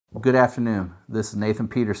Good afternoon. This is Nathan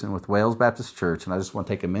Peterson with Wales Baptist Church, and I just want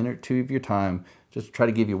to take a minute or two of your time just to try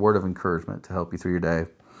to give you a word of encouragement to help you through your day.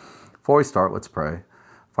 Before we start, let's pray.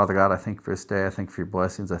 Father God, I thank you for this day. I thank you for your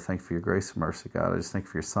blessings. I thank you for your grace and mercy, God. I just thank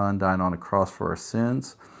you for your Son dying on the cross for our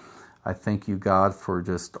sins. I thank you, God, for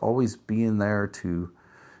just always being there to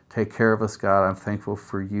take care of us, God. I'm thankful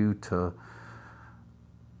for you to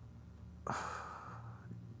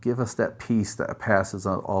give us that peace that passes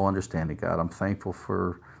all understanding, God. I'm thankful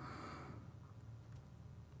for,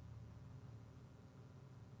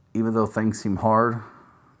 even though things seem hard,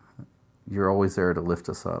 you're always there to lift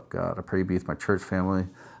us up, God. I pray you be with my church family.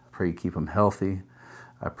 I pray you keep them healthy.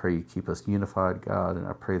 I pray you keep us unified, God. And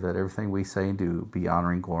I pray that everything we say and do be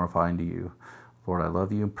honoring, glorifying to you. Lord, I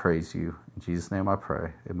love you and praise you. In Jesus' name I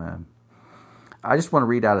pray. Amen. I just want to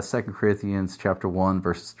read out of 2 Corinthians chapter 1,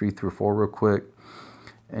 verses 3 through 4 real quick,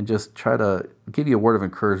 and just try to give you a word of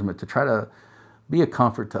encouragement to try to be a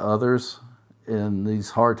comfort to others in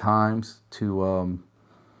these hard times, to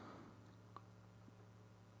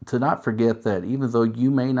not forget that even though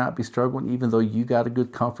you may not be struggling, even though you got a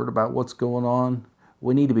good comfort about what's going on,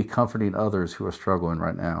 we need to be comforting others who are struggling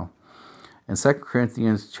right now. In 2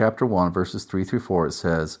 Corinthians chapter 1, verses 3 through 4, it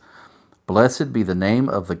says, "Blessed be the name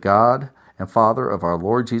of the God and Father of our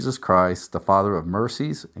Lord Jesus Christ, the Father of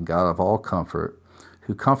mercies and God of all comfort,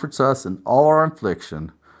 who comforts us in all our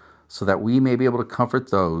affliction, so that we may be able to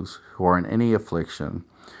comfort those who are in any affliction,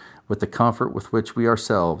 with the comfort with which we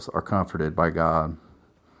ourselves are comforted by God."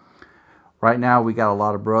 Right now, we got a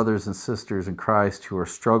lot of brothers and sisters in Christ who are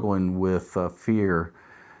struggling with fear,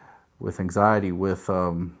 with anxiety, with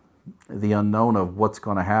the unknown of what's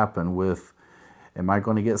going to happen, with, am I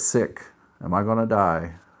going to get sick? Am I going to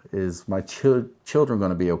die? Is my children going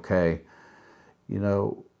to be okay? You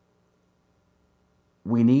know,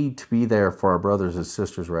 we need to be there for our brothers and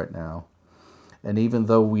sisters right now. And even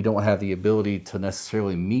though we don't have the ability to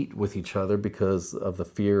necessarily meet with each other because of the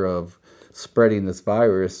fear of spreading this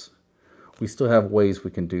virus, we still have ways we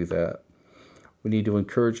can do that. We need to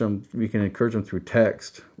encourage them. We can encourage them through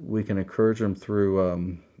text. We can encourage them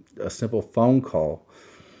through a simple phone call.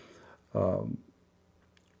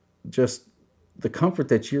 Just the comfort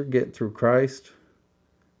that you're getting through Christ,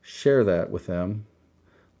 share that with them.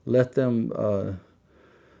 Let them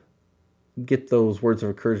get those words of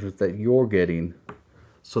encouragement that you're getting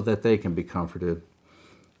so that they can be comforted.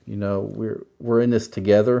 You know, we're in this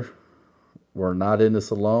together. We're not in this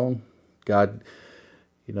alone. God,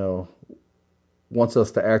 you know, wants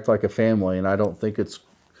us to act like a family, and I don't think it's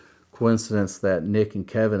coincidence that Nick and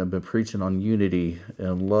Kevin have been preaching on unity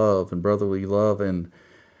and love and brotherly love and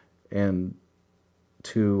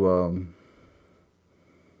to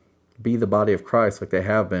be the body of Christ like they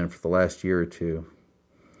have been for the last year or two.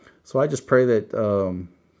 So I just pray that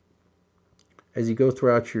as you go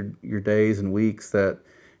throughout your days and weeks, that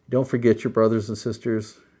you don't forget your brothers and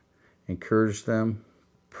sisters, encourage them,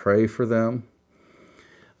 pray for them.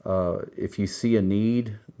 If you see a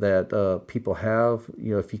need that people have,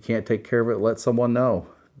 you know, if you can't take care of it, let someone know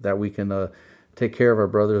that we can take care of our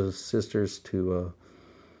brothers and sisters to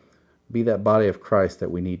be that body of Christ that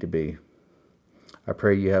we need to be. I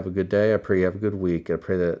pray you have a good day. I pray you have a good week. I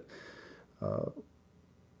pray that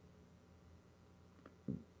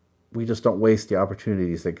we just don't waste the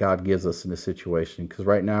opportunities that God gives us in this situation, because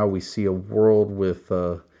right now we see a world with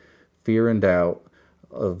fear and doubt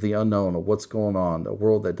of the unknown, of what's going on, a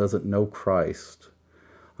world that doesn't know Christ.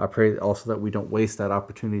 I pray also that we don't waste that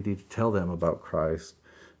opportunity to tell them about Christ,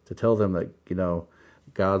 to tell them that, you know,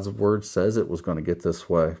 God's word says it was going to get this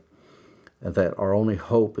way, and that our only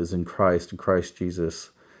hope is in Christ and Christ Jesus.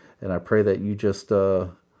 And I pray that you just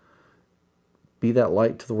be that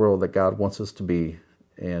light to the world that God wants us to be.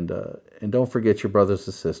 And don't forget your brothers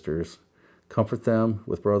and sisters. Comfort them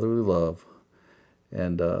with brotherly love,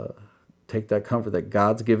 and take that comfort that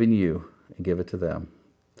God's given you and give it to them.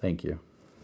 Thank you.